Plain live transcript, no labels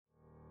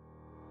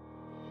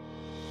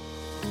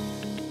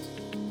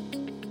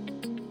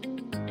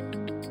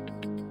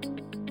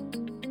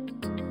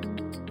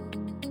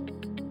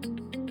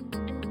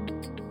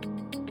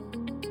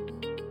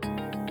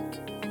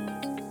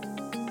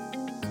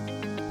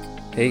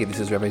Hey, this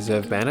is Rabbi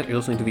Zev Bannett. You're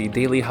listening to the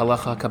Daily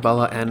Halacha,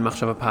 Kabbalah, and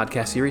Machshava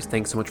podcast series.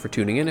 Thanks so much for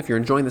tuning in. If you're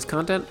enjoying this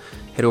content,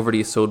 head over to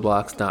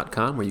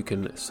yesodblocks.com where you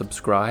can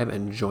subscribe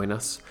and join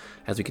us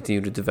as we continue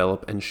to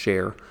develop and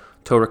share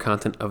Torah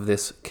content of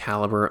this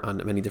caliber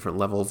on many different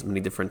levels, many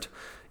different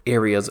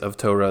areas of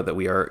Torah that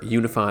we are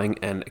unifying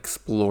and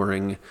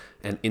exploring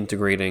and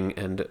integrating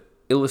and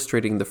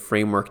illustrating the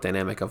framework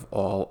dynamic of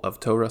all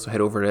of Torah. So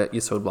head over to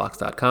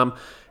yesodblocks.com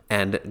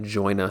and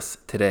join us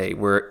today.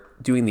 We're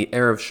doing the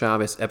Erev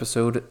Shabbos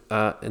episode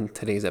in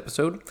today's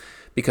episode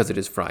because it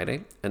is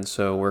Friday, and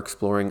so we're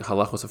exploring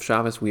halachos of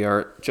Shabbos. We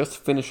are just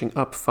finishing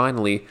up,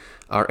 finally,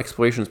 our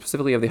exploration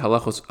specifically of the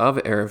halachos of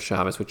Erev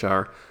Shabbos, which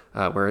are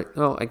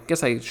I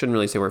guess I shouldn't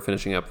really say we're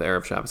finishing up the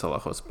Erev Shabbos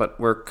halachos, but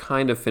we're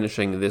kind of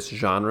finishing this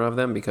genre of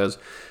them because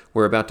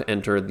we're about to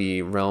enter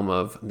the realm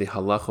of the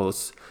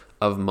halachos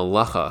of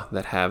malacha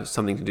that have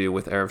something to do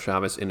with Erev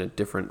Shabbos in a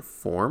different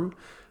form.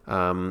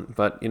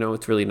 But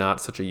it's really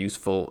not such a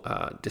useful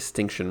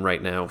distinction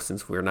right now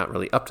since we're not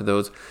really up to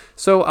those.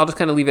 So I'll just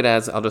kind of leave it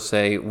as, I'll just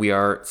say we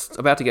are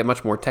about to get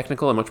much more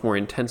technical and much more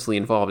intensely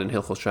involved in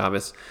Hilchos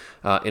Shabbos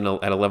at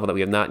a level that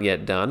we have not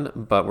yet done.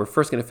 But we're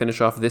first going to finish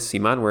off this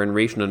Siman. We're in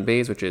Reish Nun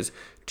Beis, which is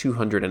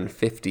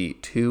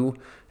 252,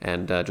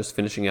 and just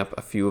finishing up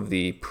a few of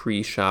the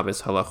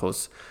pre-Shabbos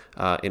halachos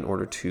in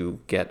order to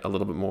get a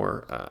little bit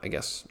more,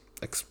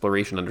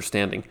 exploration,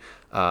 understanding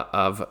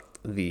of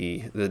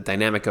the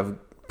dynamic of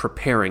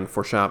preparing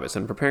for Shabbos.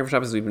 And preparing for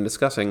Shabbos, as we've been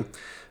discussing,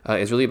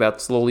 is really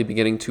about slowly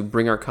beginning to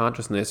bring our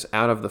consciousness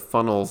out of the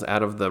funnels,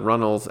 out of the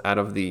runnels, out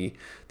of the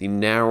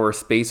narrower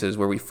spaces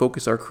where we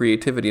focus our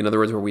creativity. In other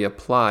words, where we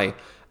apply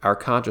our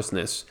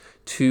consciousness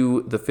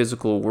to the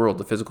physical world.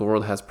 The physical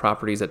world has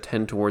properties that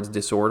tend towards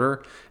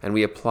disorder, and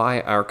we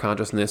apply our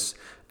consciousness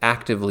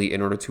actively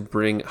in order to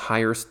bring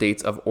higher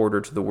states of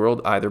order to the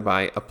world, either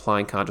by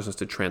applying consciousness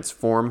to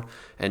transform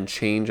and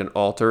change and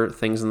alter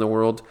things in the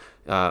world,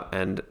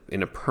 and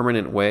in a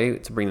permanent way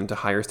to bring them to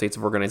higher states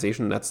of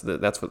organization. That's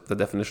what the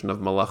definition of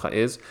malacha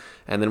is.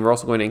 And then we're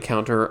also going to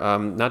encounter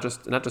not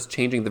just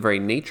changing the very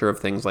nature of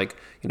things, like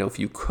if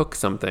you cook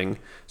something,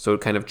 so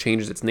it kind of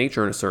changes its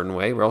nature in a certain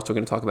way. We're also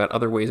going to talk about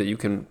other ways that you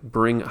can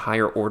bring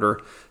higher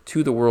order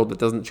to the world that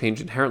doesn't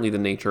change inherently the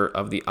nature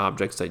of the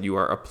objects that you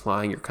are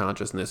applying your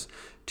consciousness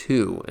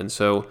to. And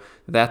so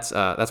that's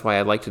why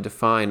I like to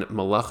define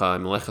malacha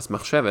and meleches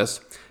machsheves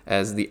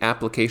as the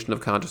application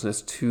of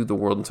consciousness to the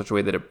world in such a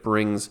way that it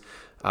brings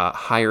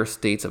higher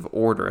states of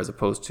order as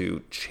opposed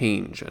to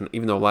change. And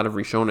even though a lot of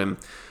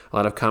Rishonim, a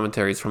lot of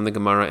commentaries from the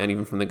Gemara and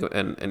even from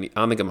and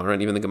on the Gemara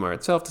and even the Gemara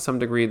itself to some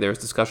degree, there's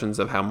discussions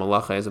of how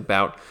malacha is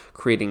about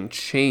creating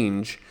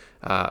change,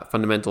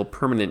 fundamental,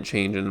 permanent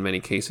change in many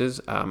cases.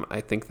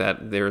 I think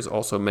that there's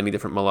also many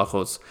different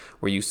malachos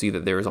where you see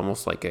that there is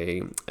almost like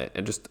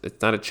it's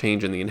not a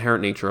change in the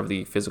inherent nature of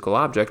the physical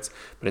objects,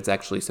 but it's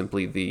actually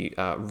simply the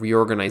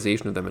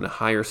reorganization of them in a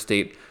higher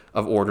state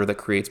of order that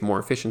creates more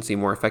efficiency,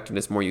 more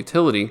effectiveness, more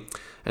utility.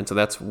 And so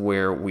that's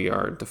where we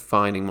are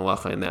defining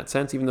malacha in that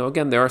sense, even though,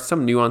 again, there are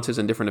some nuances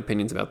and different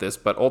opinions about this,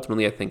 but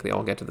ultimately I think they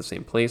all get to the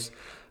same place,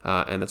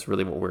 and that's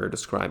really what we're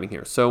describing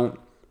here. So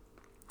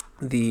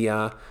the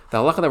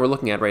halacha that we're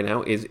looking at right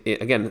now is,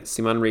 again,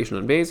 Siman Reish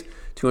Nun Beis,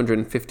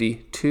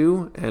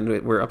 252,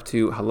 and we're up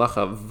to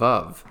halacha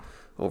vav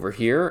over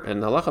here.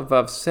 And halacha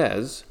vav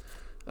says,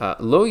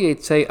 Lo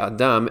yetzei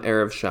adam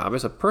erev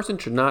Shabbos, a person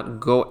should not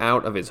go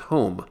out of his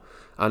home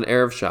on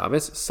erev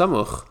Shabbos,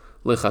 samuch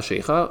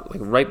lechashecha, like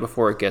right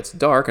before it gets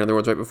dark. In other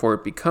words, right before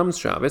it becomes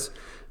Shabbos,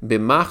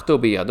 b'machto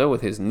biyado,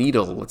 with his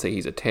needle. Let's say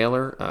he's a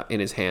tailor in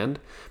his hand.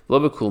 Lo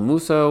b'kul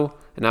muso,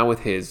 and now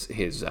with his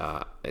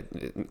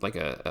like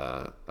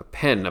a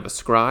pen of a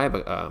scribe.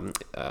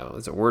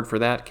 There's a word for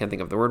that. Can't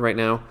think of the word right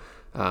now.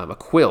 A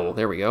quill.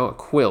 There we go. A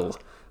quill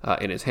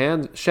in his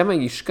hand. Shema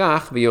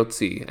yishkach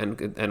v'yotzi, and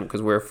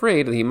because we're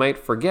afraid that he might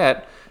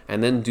forget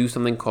and then do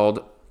something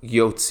called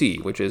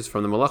Yotzi, which is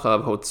from the malacha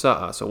of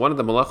Hotza'ah. So one of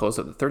the malachos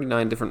of the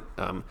 39 different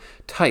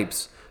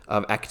types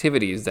of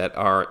activities that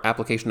are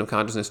application of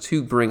consciousness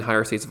to bring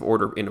higher states of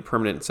order in a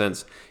permanent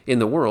sense in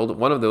the world,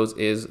 one of those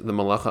is the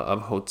malacha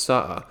of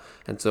Hotza'ah.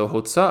 And so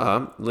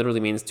Hotza'ah literally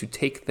means to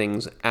take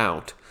things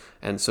out.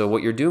 And so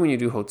what you're doing when you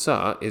do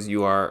Hotza'ah is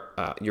you're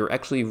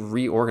actually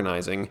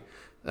reorganizing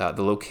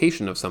the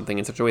location of something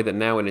in such a way that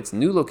now in its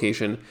new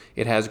location,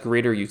 it has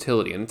greater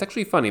utility. And it's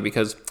actually funny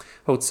because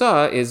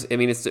Hotza'ah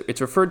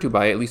it's referred to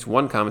by at least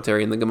one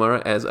commentary in the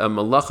Gemara as a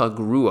malacha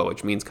grua,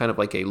 which means kind of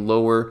like a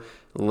lower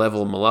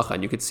level malacha.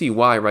 And you could see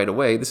why right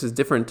away. This is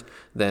different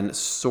than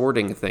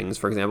sorting things,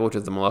 for example, which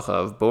is the malacha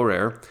of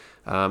borer.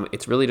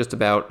 It's really just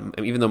about,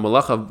 even though the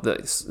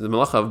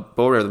malacha of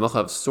borer, the malacha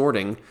of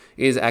sorting,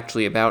 is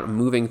actually about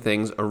moving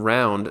things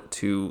around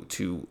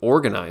to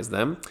organize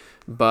them,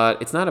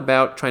 but it's not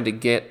about trying to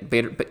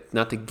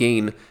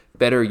gain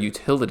better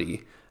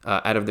utility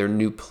out of their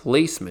new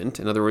placement.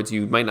 In other words,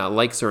 you might not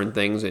like certain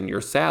things in your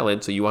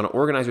salad, so you want to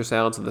organize your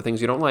salad so the things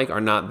you don't like are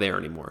not there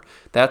anymore.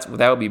 That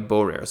would be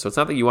borer. So it's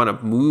not that you want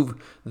to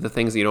move the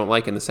things that you don't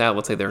like in the salad.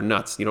 Let's say they're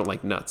nuts. You don't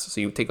like nuts.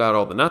 So you take out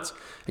all the nuts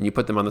and you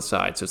put them on the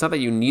side. So it's not that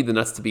you need the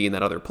nuts to be in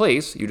that other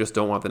place. You just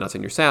don't want the nuts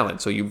in your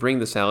salad. So you bring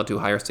the salad to a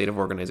higher state of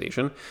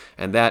organization.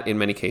 And that, in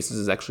many cases,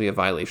 is actually a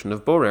violation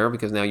of borer,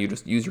 because now you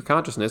just use your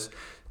consciousness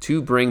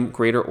to bring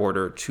greater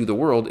order to the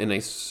world in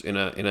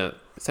a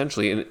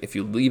essentially, if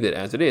you leave it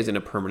as it is, in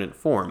a permanent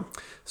form.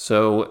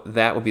 So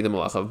that would be the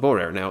malacha of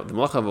borer. Now, the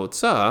malacha of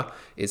otzah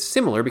is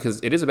similar because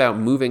it is about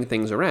moving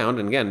things around.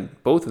 And again,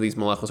 both of these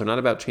malachos are not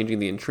about changing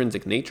the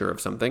intrinsic nature of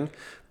something.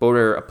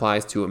 Borer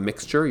applies to a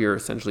mixture. You're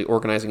essentially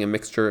organizing a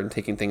mixture and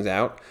taking things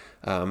out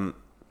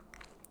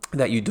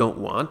that you don't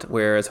want,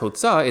 whereas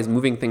Hotzah is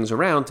moving things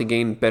around to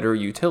gain better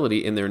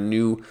utility in their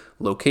new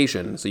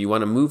location. So you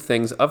want to move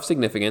things of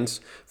significance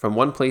from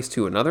one place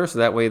to another, so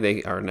that way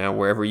they are now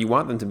wherever you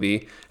want them to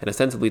be, and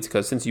ostensibly it's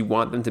because since you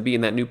want them to be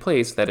in that new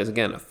place, that is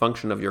again a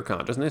function of your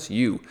consciousness.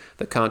 You,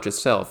 the conscious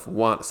self,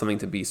 want something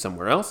to be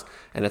somewhere else,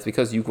 and that's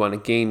because you want to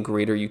gain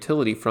greater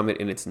utility from it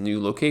in its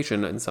new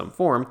location in some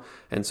form,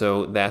 and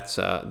so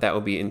that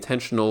would be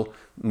intentional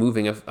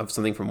moving of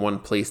something from one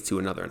place to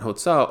another. And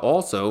Hotzah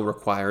also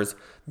requires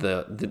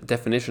the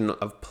definition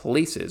of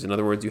places. In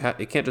other words,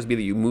 it can't just be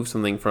that you move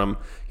something from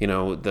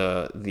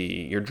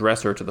your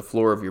dresser to the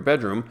floor of your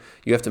bedroom.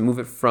 You have to move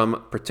it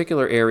from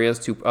particular areas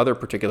to other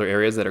particular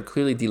areas that are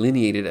clearly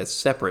delineated as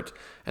separate.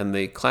 And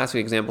the classic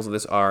examples of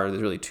this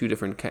there's really two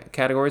different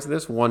categories of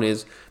this. One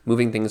is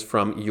moving things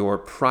from your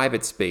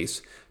private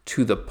space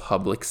to the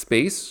public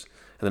space.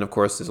 And then, of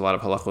course, there's a lot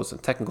of halachos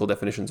and technical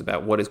definitions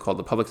about what is called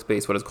the public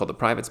space, what is called the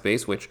private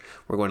space, which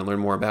we're going to learn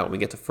more about when we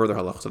get to further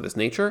halachos of this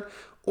nature.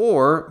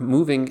 Or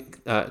moving,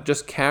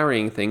 just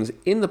carrying things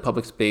in the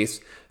public space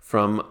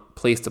from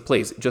place to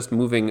place, just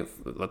moving,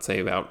 let's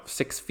say, about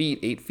 6 feet,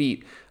 8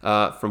 feet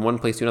from one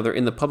place to another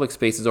in the public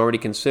space is already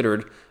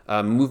considered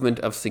a movement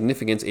of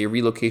significance, a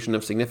relocation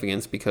of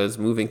significance, because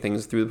moving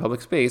things through the public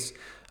space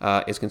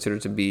is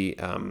considered to be,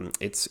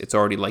 it's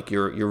already like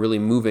you're really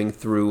moving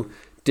through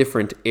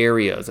different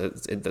areas.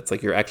 That's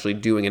like you're actually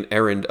doing an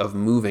errand of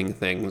moving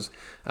things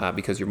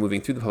because you're moving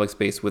through the public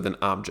space with an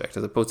object,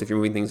 as opposed to if you're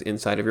moving things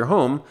inside of your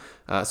home.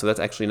 So that's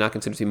actually not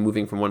considered to be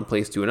moving from one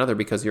place to another,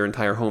 because your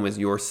entire home is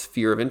your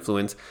sphere of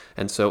influence.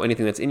 And so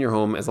anything that's in your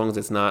home, as long as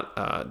it's not,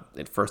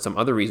 for some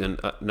other reason,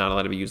 not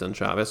allowed to be used on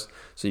Shabbos,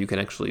 so you can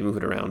actually move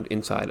it around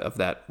inside of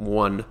that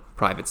one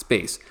private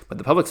space. But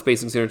the public space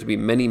is considered to be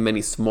many,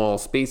 many small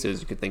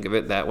spaces. You could think of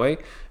it that way.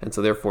 And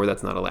so therefore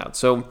that's not allowed.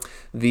 So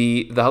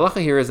the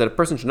halacha here is that a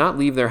person should not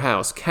leave their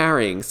house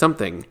carrying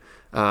something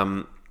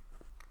right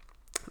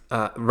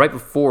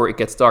before it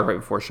gets dark, right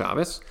before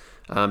Shabbos,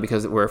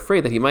 because we're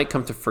afraid that he might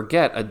come to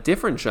forget a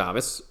different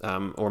Shabbos,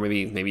 or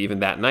maybe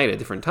even that night, a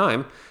different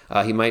time.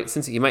 He might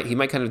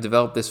kind of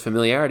develop this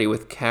familiarity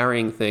with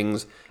carrying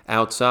things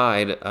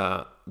outside,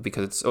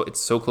 because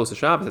it's so close to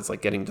Shabbos. It's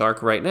like getting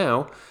dark right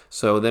now.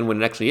 So then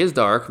when it actually is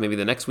dark, maybe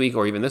the next week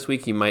or even this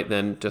week, he might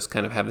then just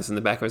kind of have this in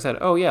the back of his head.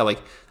 Oh yeah,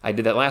 like I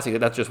did that last week.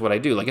 That's just what I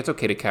do. Like it's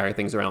okay to carry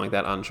things around like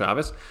that on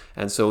Shabbos.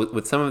 And so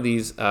with some of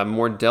these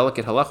more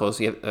delicate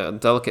halachos,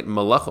 delicate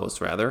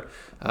malachos rather,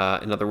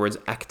 in other words,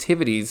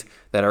 activities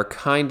that are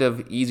kind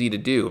of easy to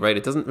do, right?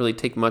 It doesn't really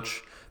take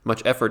much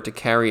effort to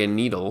carry a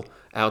needle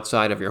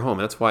outside of your home.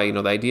 And that's why,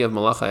 the idea of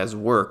malacha as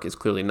work is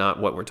clearly not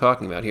what we're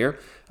talking about here.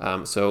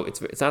 So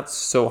it's not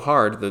so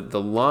hard.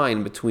 The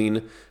line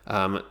between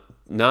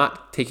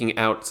not taking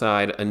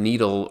outside a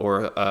needle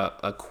or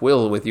a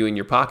quill with you in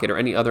your pocket or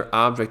any other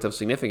object of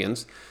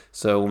significance.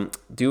 So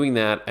doing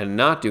that and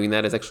not doing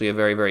that is actually a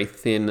very, very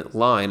thin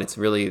line.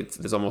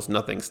 There's almost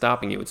nothing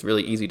stopping you. It's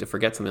really easy to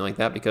forget something like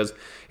that, because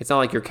it's not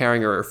like you're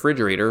carrying a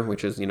refrigerator,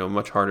 which is,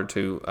 much harder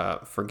to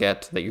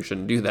forget that you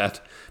shouldn't do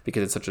that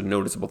because it's such a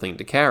noticeable thing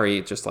to carry.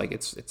 It's just like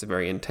it's a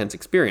very intense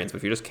experience. But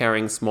if you're just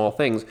carrying small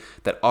things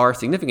that are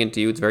significant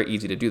to you, it's very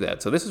easy to do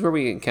that. So this is where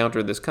we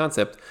encounter this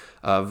concept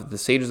of the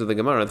sages of the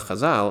Gemara, the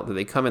Chazal, that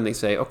they come and they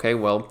say, okay,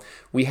 well,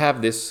 we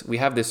have this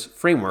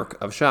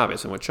framework of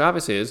Shabbos, and what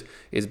Shabbos is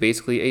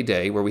basically a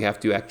day where we have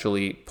to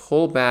actually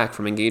pull back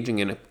from engaging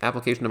in an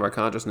application of our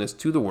consciousness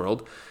to the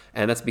world,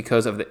 and that's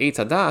because of the Eitz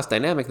HaDas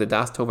dynamic, the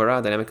Das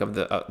Tovara dynamic of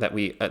the that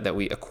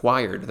we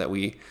acquired, that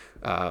we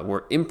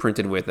were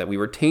imprinted with, that we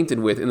were tainted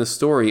with in the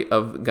story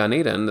of Gan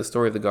Eden, the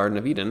story of the Garden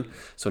of Eden.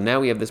 So now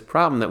we have this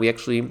problem that we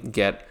actually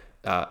get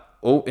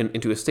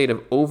into a state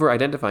of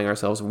over-identifying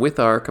ourselves with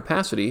our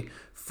capacity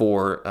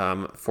for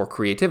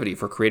creativity,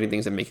 for creating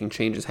things and making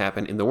changes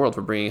happen in the world,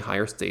 for bringing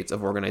higher states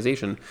of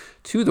organization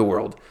to the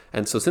world.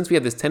 And so since we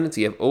have this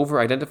tendency of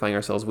over-identifying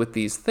ourselves with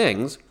these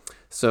things,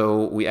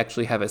 so we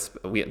actually have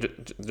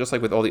just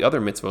like with all the other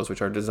mitzvahs,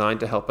 which are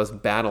designed to help us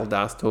battle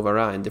Das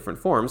Tovara in different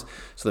forms.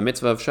 So the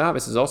mitzvah of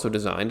Shabbos is also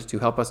designed to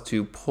help us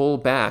to pull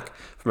back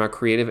from our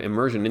creative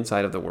immersion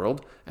inside of the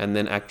world, and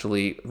then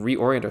actually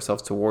reorient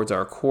ourselves towards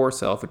our core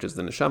self, which is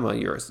the neshama.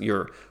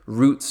 Your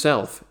root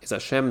self is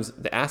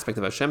the aspect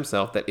of Hashem's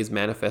self that is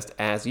manifest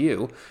as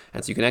you,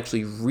 and so you can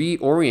actually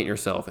reorient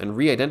yourself and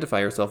re-identify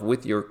yourself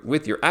with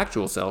your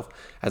actual self,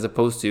 as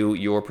opposed to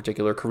your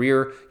particular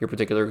career, your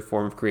particular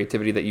form of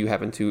creativity that you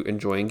happen to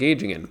enjoy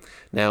engaging in.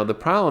 Now, the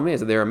problem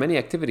is that there are many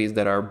activities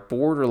that are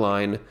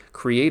borderline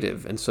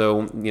creative, and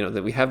so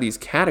that we have these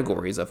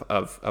categories of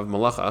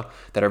malacha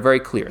that are very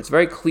clear. It's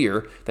very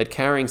clear that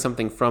carrying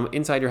something from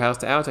inside your house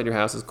to outside your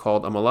house is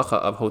called a malacha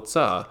of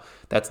hotzah.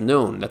 That's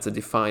known. That's a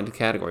defined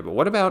category. But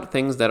what about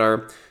things that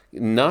are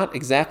not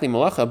exactly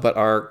malacha, but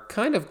are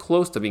kind of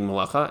close to being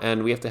malacha,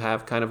 and we have to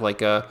have kind of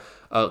like a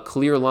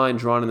clear line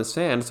drawn in the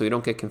sand so we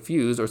don't get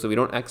confused, or so we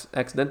don't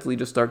accidentally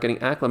just start getting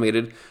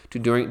acclimated to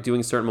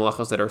doing certain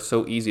malachas that are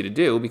so easy to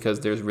do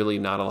because there's really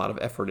not a lot of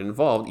effort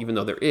involved, even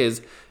though there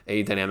is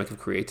a dynamic of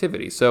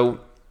creativity.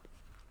 So,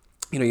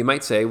 you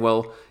might say,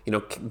 well,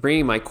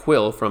 bringing my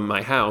quill from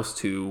my house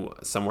to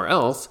somewhere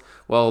else,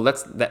 well,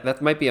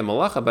 that might be a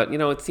malacha, but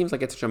it seems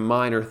like it's such a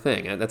minor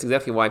thing, and that's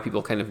exactly why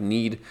people kind of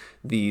need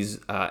these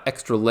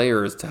extra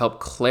layers to help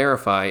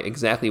clarify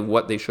exactly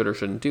what they should or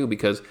shouldn't do,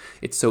 because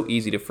it's so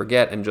easy to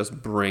forget and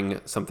just bring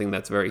something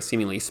that's very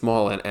seemingly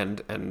small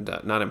and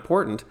not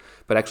important,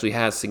 but actually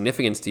has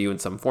significance to you in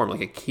some form,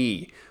 like a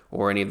key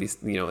or any of these,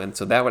 and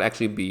so that would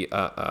actually be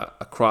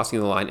a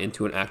crossing the line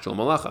into an actual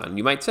malacha. And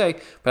you might say,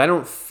 but I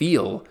don't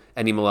feel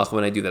any malacha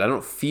when I do that. I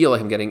don't feel like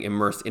I'm getting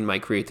immersed in my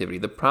creativity.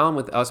 The problem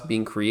with us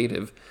being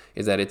creative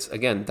is that it's,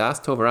 again, das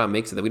tov hara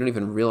makes it that we don't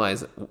even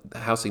realize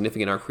how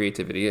significant our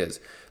creativity is.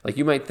 Like,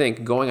 you might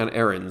think going on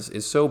errands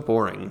is so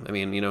boring. I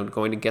mean,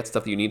 going to get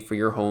stuff that you need for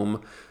your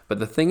home. But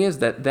the thing is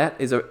that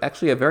is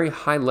actually a very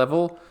high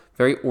level,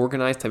 very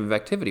organized type of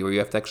activity where you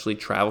have to actually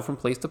travel from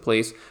place to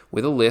place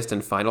with a list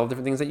and find all the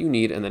different things that you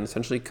need and then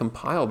essentially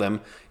compile them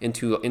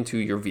into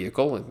your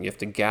vehicle. And you have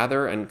to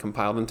gather and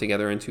compile them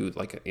together into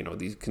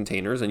these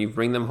containers, and you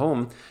bring them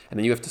home, and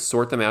then you have to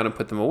sort them out and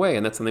put them away.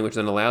 And that's something which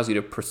then allows you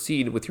to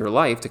proceed with your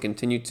life, to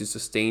continue to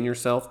sustain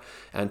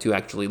yourself and to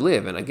actually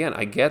live. And again,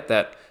 I get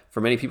that for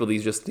many people,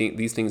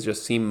 these things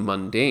just seem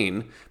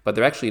mundane, but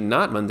they're actually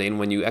not mundane.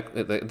 When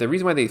the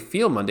reason why they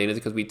feel mundane is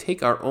because we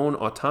take our own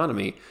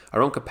autonomy,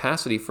 our own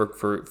capacity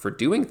for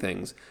doing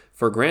things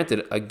for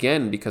granted,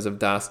 again, because of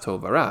das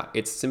tov hara.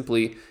 It's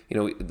simply,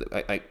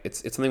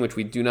 it's something which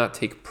we do not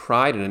take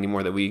pride in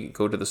anymore, that we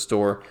go to the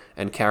store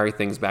and carry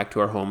things back to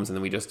our homes, and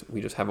then we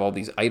just have all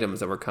these items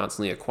that we're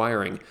constantly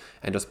acquiring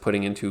and just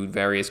putting into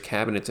various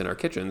cabinets in our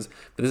kitchens.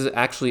 But this is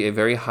actually a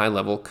very high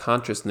level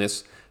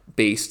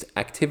consciousness-based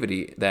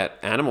activity that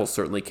animals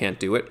certainly can't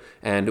do it,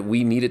 and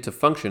we need it to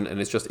function, and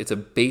it's a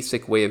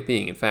basic way of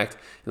being. In fact,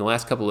 in the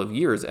last couple of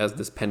years, as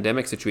this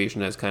pandemic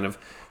situation has kind of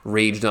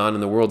raged on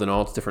in the world in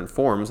all its different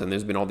forms, and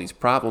there's been all these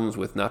problems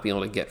with not being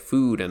able to get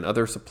food and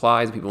other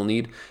supplies people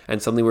need,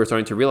 and suddenly we're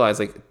starting to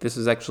realize, this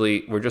is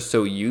actually, we're just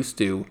so used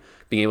to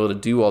being able to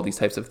do all these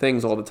types of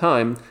things all the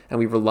time, and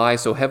we rely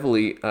so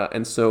heavily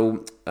and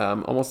so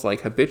almost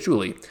like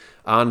habitually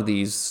on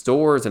these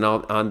stores and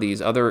on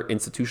these other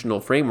institutional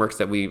frameworks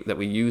that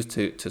we use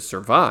to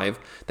survive,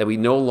 that we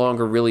no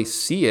longer really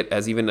see it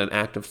as even an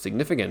act of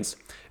significance.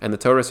 And the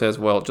Torah says,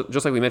 well,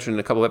 just like we mentioned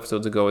a couple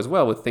episodes ago as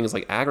well, with things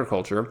like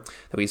agriculture,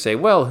 that we say,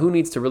 well, who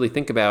needs to really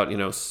think about,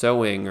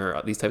 sewing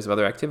or these types of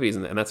other activities?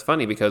 And that's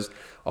funny, because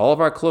all of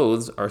our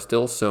clothes are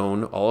still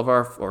sewn, all of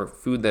our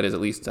food that is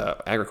at least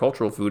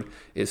agricultural food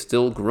is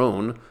still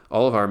grown,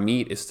 all of our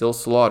meat is still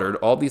slaughtered,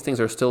 all these things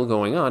are still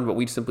going on, but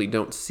we simply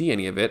don't see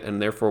any of it, and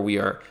therefore we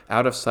are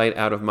out of sight,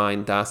 out of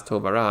mind, das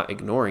tov hara,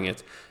 ignoring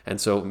it. And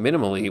so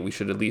minimally, we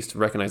should at least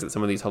recognize that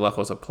some of these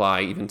halachos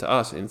apply even to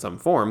us in some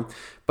form,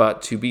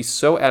 but to be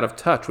so out of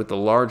touch with the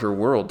larger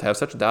world, to have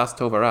such das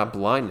tov hara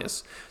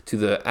blindness to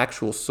the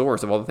actual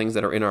source of all the things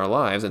that are in our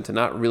lives, and to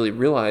not really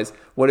realize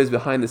what is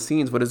behind the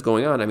scenes, what is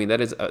going on, I mean,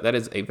 that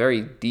is a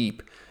very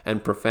deep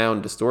and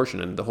profound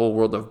distortion, and the whole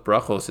world of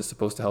brachos is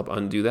supposed to help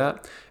undo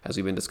that, as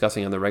we've been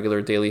discussing on the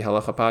regular Daily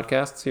Halacha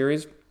podcast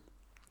series.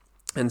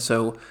 And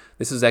so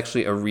this is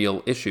actually a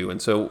real issue.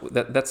 And so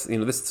that's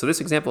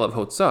this example of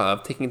hotzah,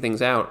 of taking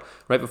things out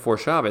right before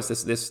Shabbos,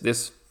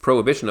 this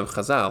prohibition of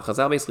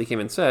Chazal basically came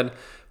and said,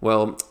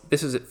 well,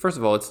 this is, first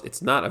of all,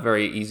 it's not a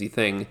very easy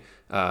thing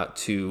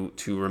to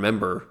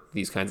remember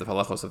these kinds of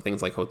halachos of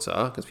things like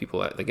hotzah, because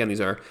people, again, these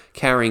are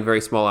carrying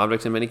very small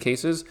objects in many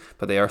cases,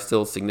 but they are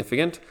still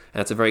significant,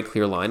 and it's a very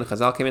clear line.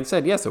 Chazal came and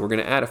said, yes, so we're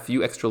going to add a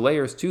few extra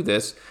layers to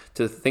this,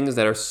 to things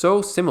that are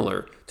so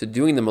similar to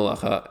doing the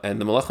malacha,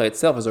 and the malacha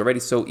itself is already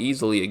so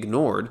easily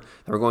ignored,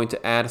 that we're going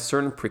to add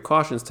certain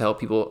precautions to help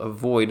people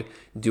avoid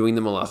doing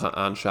the malacha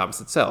on Shabbos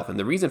itself. And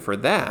the reason for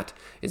that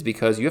is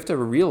because you have to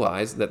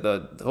realize that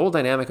the whole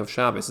dynamic of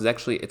Shabbos is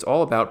actually, it's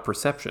all about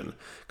perception.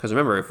 Because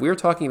remember, if we're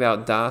talking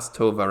about das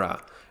tov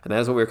hara, and that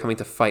is what we're coming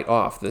to fight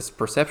off, this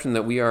perception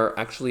that we are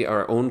actually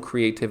our own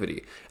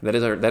creativity. And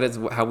that is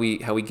how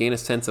we gain a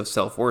sense of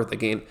self-worth,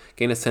 gain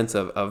a sense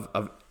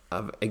of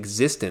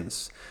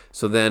existence.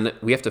 So then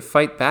we have to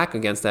fight back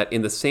against that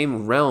in the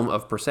same realm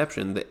of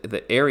perception,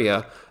 the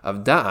area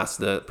of da'as,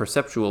 the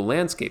perceptual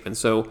landscape. And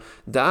so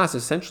da'as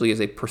essentially is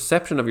a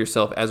perception of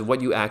yourself as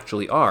what you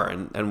actually are.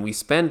 And we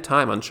spend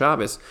time on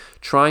Shabbos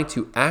trying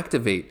to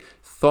activate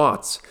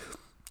thoughts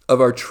of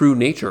our true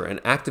nature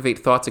and activate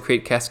thoughts to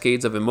create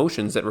cascades of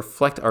emotions that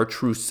reflect our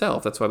true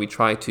self. That's why we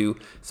try to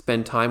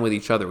spend time with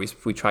each other.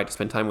 We try to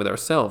spend time with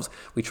ourselves.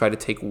 We try to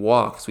take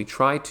walks. We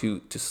try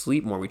to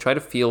sleep more. We try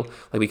to feel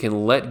like we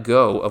can let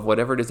go of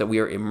whatever it is that we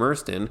are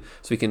immersed in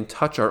so we can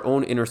touch our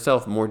own inner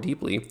self more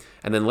deeply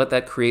and then let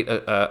that create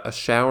a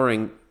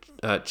showering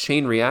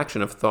chain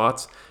reaction of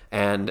thoughts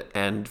and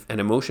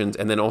emotions,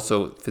 and then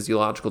also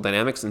physiological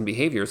dynamics and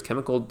behaviors,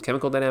 chemical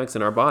dynamics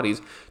in our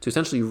bodies, to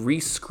essentially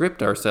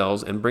re-script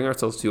ourselves and bring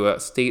ourselves to a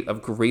state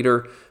of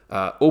greater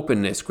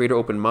openness, greater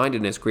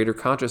open-mindedness, greater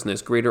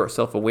consciousness, greater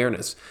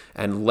self-awareness,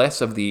 and less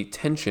of the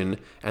tension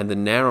and the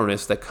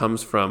narrowness that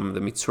comes from the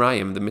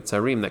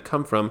mitzarim that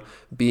come from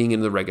being in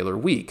the regular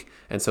week.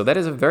 And so that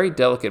is a very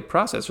delicate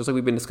process, just like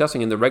we've been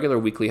discussing in the regular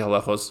weekly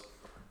halachos,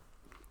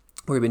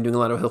 where we've been doing a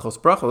lot of Hilchos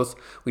Brachos.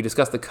 We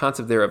discussed the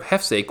concept there of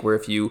hefsek, where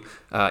if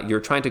you're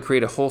trying to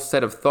create a whole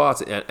set of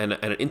thoughts and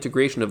an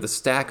integration of the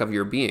stack of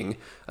your being,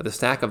 the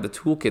stack of the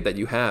toolkit that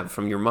you have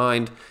from your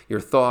mind,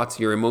 your thoughts,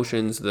 your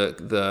emotions,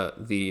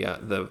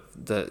 the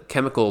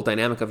chemical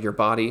dynamic of your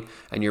body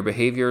and your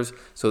behaviors,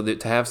 so that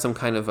to have some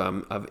kind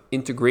of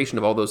integration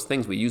of all those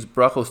things, we use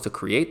brachos to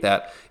create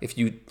that. If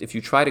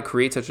you try to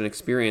create such an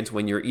experience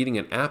when you're eating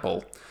an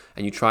apple,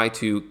 and you try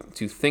to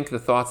think the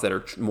thoughts that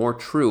are more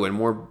true and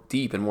more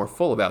deep and more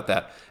full about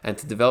that, and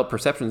to develop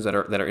perceptions that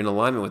are in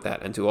alignment with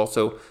that, and to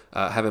also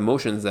have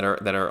emotions that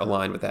are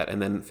aligned with that,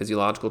 and then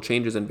physiological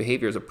changes and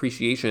behaviors,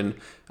 appreciation,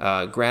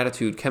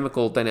 gratitude,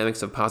 chemical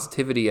dynamics of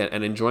positivity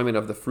and enjoyment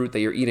of the fruit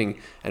that you're eating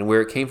and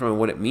where it came from and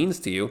what it means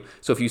to you.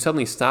 So if you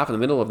suddenly stop in the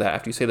middle of that,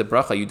 after you say the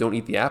bracha, you don't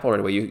eat the apple right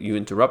away, you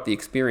interrupt the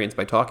experience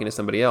by talking to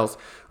somebody else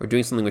or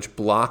doing something which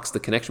blocks the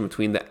connection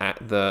between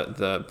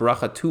the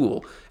bracha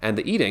tool and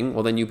the eating,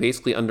 well, then you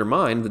basically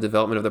undermine the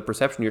development of the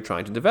perception you're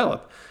trying to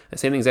develop. The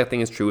same exact thing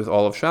is true with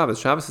all of Shabbos.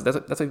 Shabbos, that's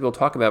what people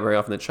talk about very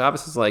often, that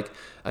Shabbos is like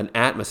an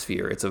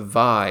atmosphere, it's a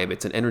vibe,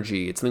 it's an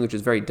energy, it's something which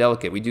is very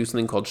delicate. We do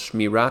something called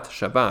Shmirat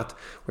Shabbat.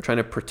 We're trying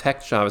to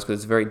protect Shabbos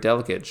because it's very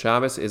delicate.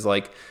 Shabbos is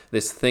like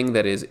this thing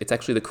that it's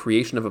actually the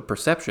creation of a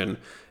perception,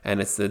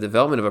 and it's the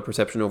development of a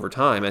perception over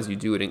time as you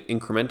do it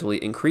incrementally,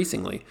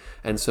 increasingly.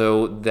 And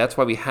so that's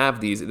why we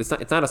have these. It's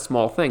not a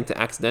small thing to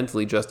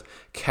accidentally just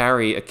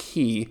carry a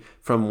key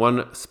from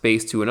one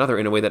space to another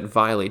in a way that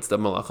violates the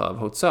malacha of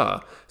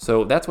hotzah.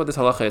 So that's what this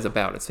halacha is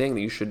about. It's saying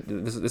that you should,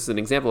 this is an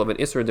example of an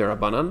isur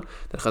derabanan,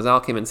 that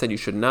Chazal came and said you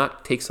should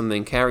not take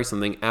something, carry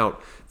something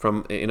out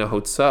from in a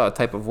hotzah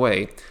type of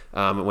way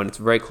when it's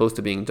very close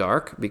to being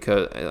dark,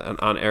 because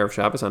on Erev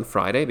Shabbos, on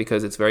Friday,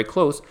 because it's very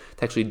close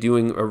to actually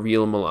doing a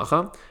real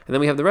malacha. And then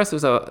we have the rest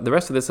of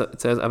this.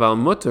 It says aval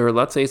mutter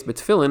latzeis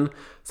betfilin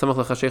samach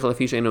lechashecha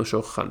lefi she'eino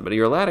shochan. But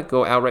you're allowed to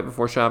go out right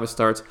before Shabbos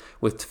starts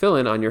with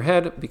tefillin on your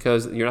head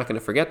because you're not going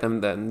to forget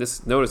them. Then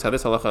notice how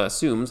this halacha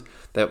assumes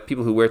that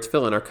people who wear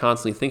tefillin are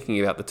constantly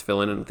thinking about the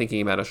tefillin and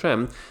thinking about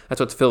Hashem.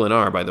 That's what tefillin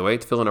are, by the way.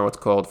 Tefillin are what's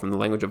called, from the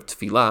language of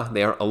tefillah,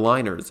 they are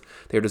aligners.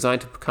 They are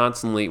designed to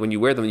constantly, when you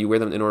wear them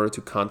in order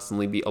to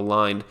constantly be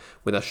aligned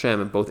with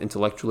Hashem, both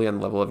intellectually on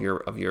the level of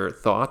your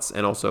thoughts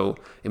and also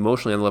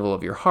emotionally on the level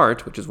of your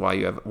heart, which is why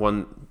you have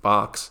one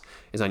box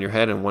is on your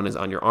head and one is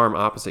on your arm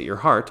opposite your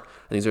heart.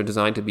 And these are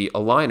designed to be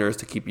aligners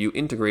to keep you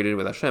integrated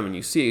with Hashem. And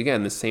you see,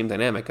 again, the same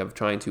dynamic of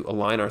trying to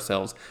align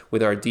ourselves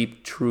with our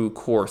deep, true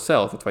core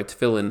self. That's why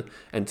tefillin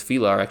and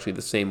tefillah are actually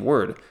the same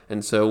word.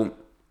 And so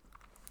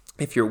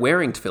if you're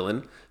wearing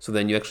tefillin, so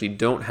then you actually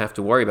don't have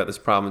to worry about this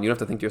problem. You don't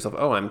have to think to yourself,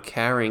 oh, I'm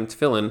carrying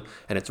tefillin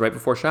and it's right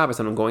before Shabbos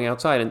and I'm going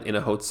outside in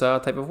a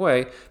hotzah type of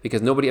way,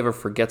 because nobody ever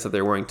forgets that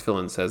they're wearing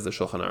tefillin, says the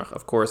Shulchan Aruch.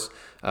 Of course,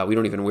 we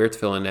don't even wear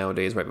tefillin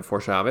nowadays right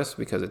before Shabbos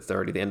because it's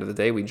already the end of the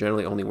day. We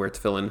generally only wear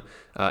tefillin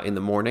in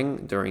the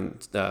morning during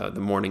the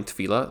morning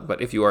tefillah.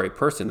 But if you are a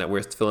person that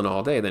wears tefillin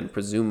all day, then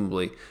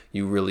presumably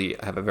you really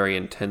have a very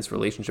intense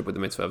relationship with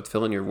the mitzvah of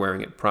tefillin. You're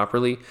wearing it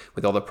properly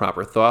with all the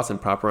proper thoughts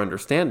and proper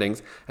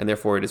understandings, and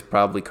therefore it is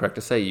probably correct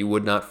to say you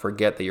would not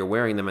forget that you're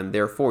wearing them, and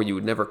therefore you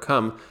would never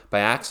come by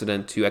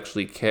accident to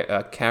actually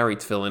carry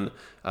tefillin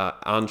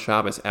on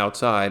Shabbos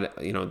outside.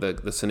 You know,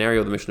 the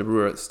scenario the Mishnah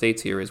Berurah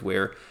states here is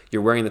where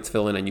you're wearing the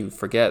tefillin and you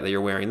forget that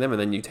you're wearing them,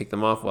 and then you take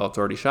them off while it's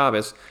already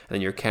Shabbos, and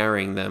then you're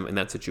carrying them. In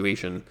that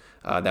situation,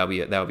 that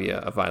would be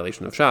a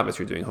violation of Shabbos.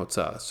 You're doing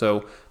hotzah.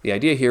 So the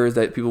idea here is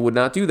that people would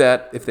not do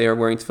that if they are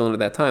wearing tefillin at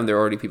that time. There are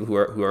already people who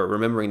are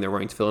remembering they're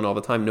wearing tefillin all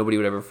the time. Nobody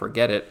would ever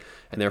forget it,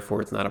 and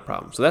therefore it's not a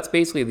problem. So that's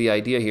basically the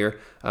idea here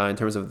in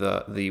terms of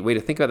the way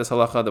to think about this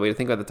halacha, the way to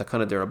think about the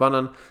takana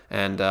derabanan,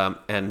 and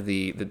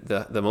the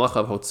malacha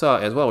of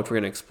hotzah as well, which we're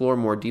going to explore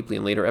more deeply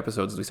in later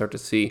episodes as we start to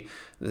see,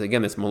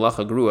 again, this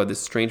malacha grua,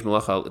 this strange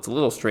malacha. It's a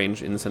little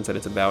strange in the sense that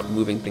it's about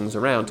moving things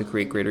around to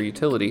create greater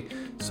utility.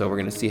 So we're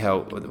going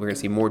to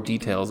see more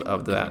details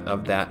of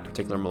that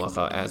particular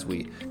malacha as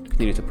we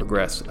continue to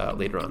progress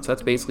later on. So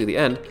that's basically the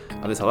end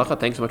of this halacha.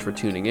 Thanks so much for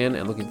tuning in,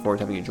 and looking forward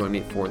to having you join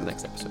me for the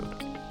next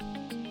episode.